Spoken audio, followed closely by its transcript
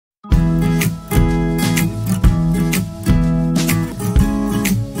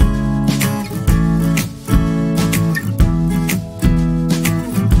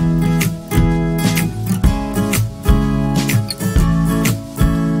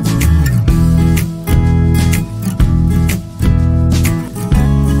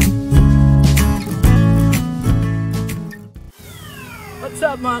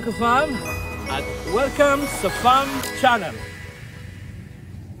mga ka-fam at welcome sa Fam Channel.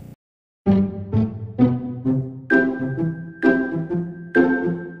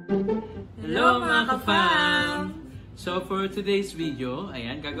 Hello mga ka-fam! So for today's video,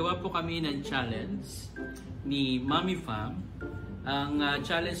 ayan, gagawa po kami ng challenge ni Mommy Fam. Ang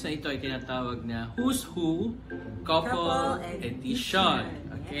challenge na ito ay tinatawag na Who's Who Couple Edition.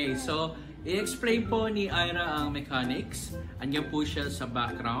 Okay, so i-explain po ni Ira ang mechanics. Andiyan po siya sa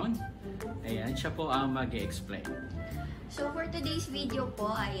background. Ayan, siya po ang mag-explain. So for today's video po,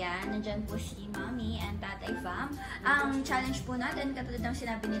 ayan, nandyan po si Mommy and Tatay Fam. Ang challenge po natin, katulad ng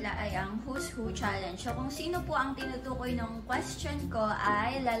sinabi nila, ay ang Who's Who Challenge. So kung sino po ang tinutukoy ng question ko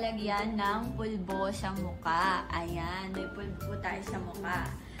ay lalagyan ng pulbo sa muka. Ayan, may pulbo po tayo sa muka.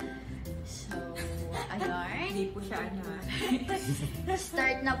 So, ayun. Hindi po siya ano.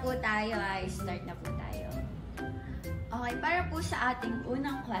 Start na po tayo ay. Start na po tayo. Okay, para po sa ating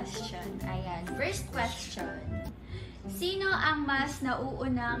unang question. Ayan, first question. Sino ang mas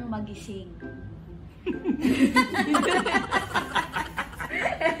nauunang magising?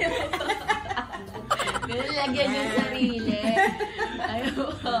 Nilagyan yung sarili.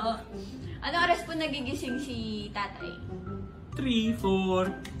 Ayun. Ano oras po nagigising si tatay? 3,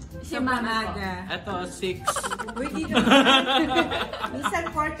 4. Si Mama po. Ito, 6. Uy, dito. Minsan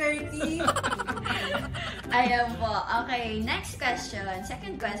 4:30. Ayan po. Okay, next question.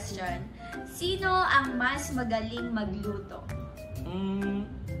 Second question. Sino ang mas magaling magluto?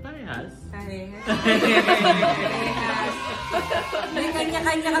 Parehas. Parehas. May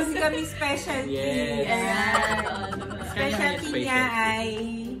kanya-kanya kasi kami specialty. Yes. Ayan. Specialty niya ay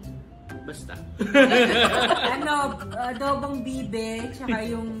basta. Adobong bibe, tsaka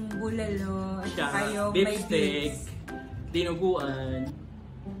yung bulalo, tsaka yung beef steak, dinuguan,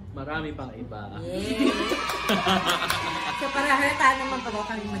 marami pang iba. Yes. So para halata naman pag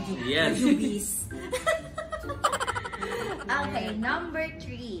kami majubis. Okay, number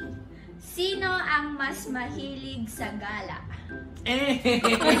 3. Sino ang mas mahilig sa gala?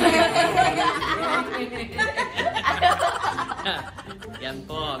 Yan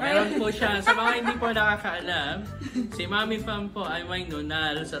po. Meron po siya. Sa mga hindi po nakakaalam, si Mommy Fam po ay may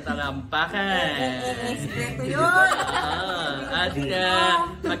nunal sa talampakan. Ito yun. At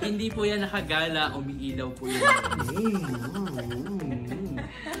pag hindi po yan nakagala, umiilaw po yun.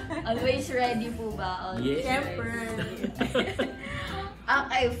 Always ready po ba? Yes. Siyempre.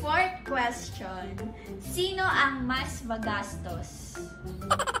 Okay, fourth question. Sino ang mas magastos?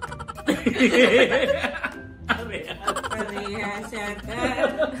 Parehas yata.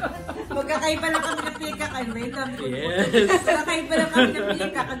 Magkakaiba lang kami na pinagkakalma. Yes. Magkakaiba lang kami na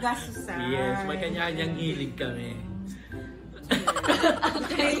pinagkakagastusan. Yes, may kanya-kanyang hilig kami.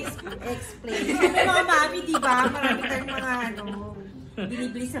 Okay, explain. May mga mami, di ba? Marami tayong mga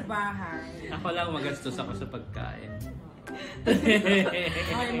binibili sa bahay. Ako lang magastos ako sa pagkain.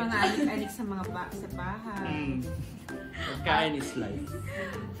 Okay, mga alik-alik sa mga sa bahay. Pagkain is life.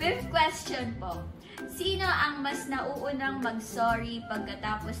 Fifth question po. Sino ang mas nauunang mag-sorry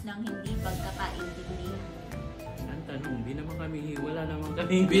pagkatapos ng hindi pagkakaintindihan? Ang tanong, wala naman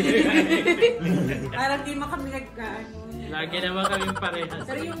kami binigay. Parang di mo kami nagkaano. Lagi naman kami parehas.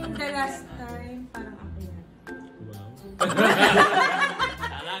 Pero yung the last time, parang ako yan. Wow.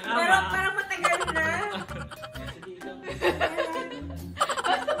 Pero parang matagal na.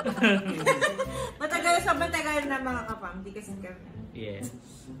 matagal na mga kapam. Di kasi kami. Yes.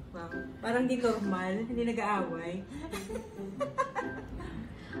 Wow. Parang di normal. Hindi nag-aaway.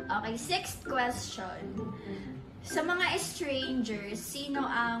 Okay, sixth question. Sa mga strangers, sino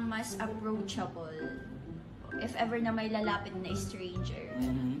ang mas approachable? If ever na may lalapit na stranger.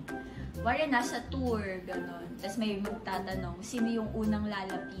 Wala nasa tour, gano'n. Tapos may magtatanong, sino yung unang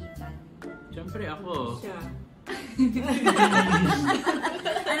lalapitan? Siyempre ako. Siya.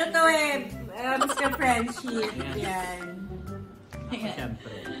 Ano to Mr. Friendship. Yan.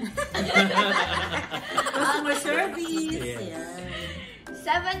 Siyempre. Customer service. Yes. Yan.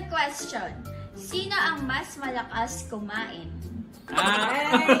 Seventh question. Sino ang mas malakas kumain?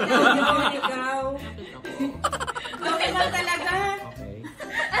 Ay, ikaw. Okay lang talaga. Okay.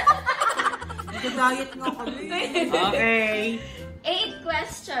 Nag-diet nga kami. Okay. Eighth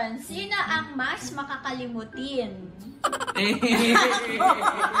question. Sino ang mas makakalimutin?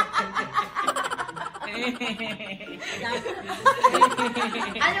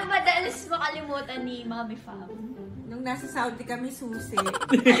 Ano madalas makalimutan ni Mommy Fam? Nung nasa Saudi kami, susi.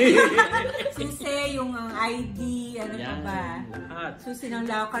 Susi, yung ID, ano pa ba? Lahat. Susi ng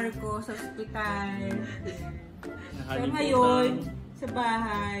locker ko sa ospital. So Nakalimutan. ngayon, sa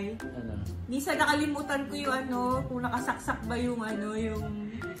bahay, Ano? minsan nakalimutan ko yung kung nakasaksak ba yung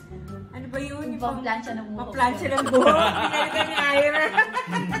yung ba yun? Yung pang-plancha ng buhok. Pang-plancha ng buhok. Pinalitan ni Ira.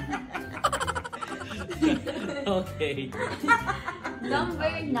 Okay. Number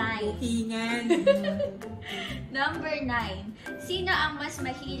 9. Hingan. Number 9. Sino ang mas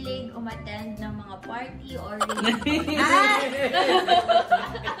mahilig umattend ng mga party or rave?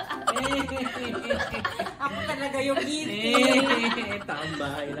 Ako talaga yung guilty. Taong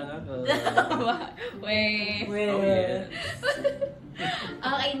bahay lang ako. Weh.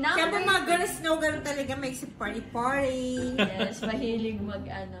 Okay, Siyempre number... mga girls know, ganun talaga may isip party-party. Yes, mahilig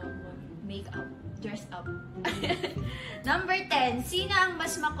mag-make-up. Dress up. Number 10. Sino ang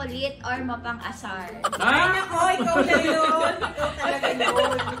mas makulit or mapang-asar? Ay, nako, ikaw na yun. Ikaw talaga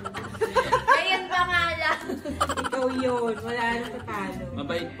yun. Ngayon pa nga lang. Ikaw yun. Wala na tatalo.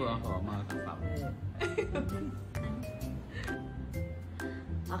 Mabait po ako, mga kapam.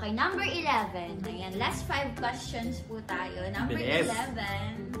 Okay, number 11. Ayan, last 5 questions po tayo. Number Bilis.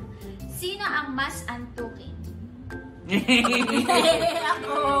 11. Sino ang mas antukin?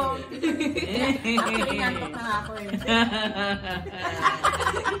 Ako. Actually, nantok na ako eh.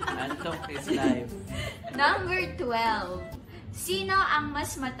 Antok is life. Number 12. Sino ang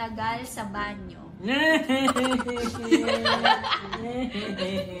mas matagal sa banyo? May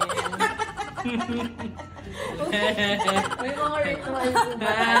mga ritual po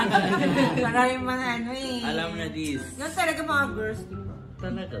ba? Maraming mga ano eh. Alam na this. Yun talaga mga girls, di ba?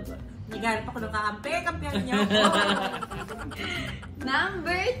 Talaga ba? Nigarap ako ng kakampi. Kampiyan niyo ako.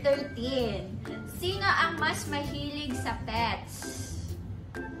 Number 13. Sino ang mas mahilig sa pets?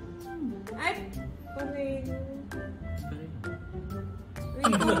 Ay, pareho.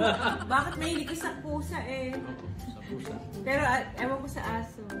 Bakit mahilig ka sa pusa eh? Sa pusa. Pero ewan ko sa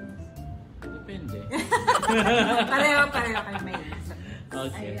aso. Depende. Pareho kayo mahilig sa pusa.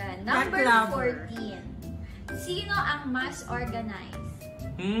 Okay. Ayan. Number Cat lover. 14. Sino ang mas organized?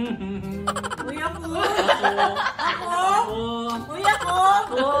 Uy, ako! Ako! Oh. Uy, ako!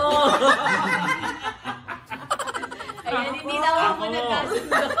 Ayan, hindi na ako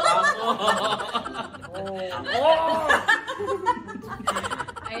nagkasundo.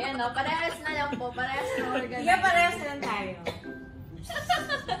 Ayan o, parehas na lang po. Parehas na organized. Sige, parehas na lang tayo.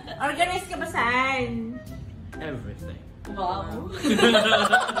 Organized ka ba saan? Everything. Wow.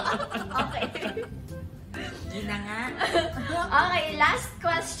 Okay. Yun na nga. Okay, last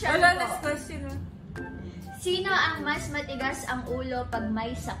question Wala, po. last question. Sino ang mas matigas ang ulo pag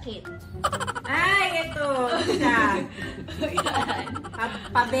may sakit? Ay, ito. Siya.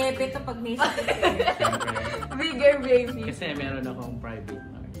 Pabebe to pag may sakit. Siyempre. Bigger baby. Kasi meron akong private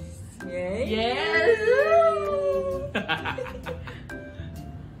nurse. Yes!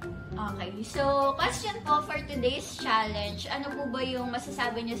 Okay, so question po for today's challenge. Ano po ba yung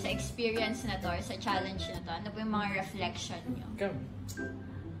masasabi niyo sa experience na to or sa challenge na to? Ano po yung mga reflection niyo? Come.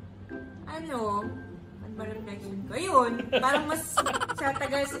 Ano ba reflection ko? Yun, parang mas sa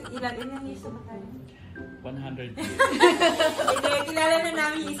tagal, ilang years na ba tayo? 100 years. Hindi, kilala na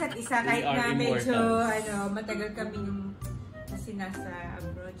namin yung isa't isa kahit We are na medyo immortals. matagal kami kasi nasa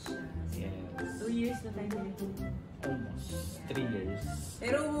abroad siya. Yes. 2 years na tayo. Almost 3 years.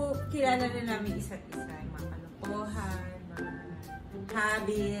 Pero kilala na namin isa't isa, yung mga kalokohan, mga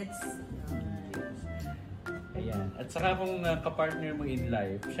habits. Ayan. At saka kung kapartner mo in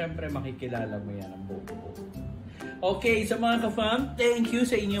life, syempre makikilala mo yan ang buo. Okay, sa mga ka-fam, thank you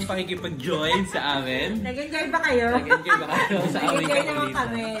sa inyong pakikipag-join sa amin. Nag-enjoy ba kayo? Nag-enjoy ba kayo sa aming Nag-enjoy naman kakulitan?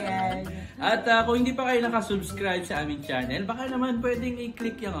 kami. Yan. At kung hindi pa kayo nakasubscribe sa aming channel, baka naman pwedeng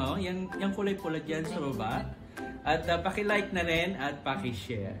i-click yung kulay-pula dyan sa baba. At paki-like na rin at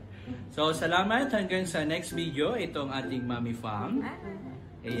paki-share. So, salamat hanggang sa next video. Itong ating Mami Fam.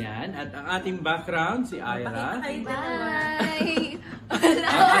 Ayan. At ang ating background, si Ira. Pakita kayo dalawa. Bye! Ang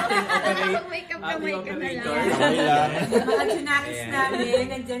ating Makeup na ating makeup na operator. lang. Mga tsunakis Ayan. namin,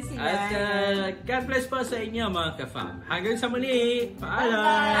 nandyan sila. At God bless po sa inyo mga ka-fam. Hanggang sa muli.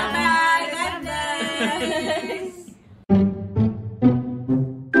 Paalam! Bye! God bless!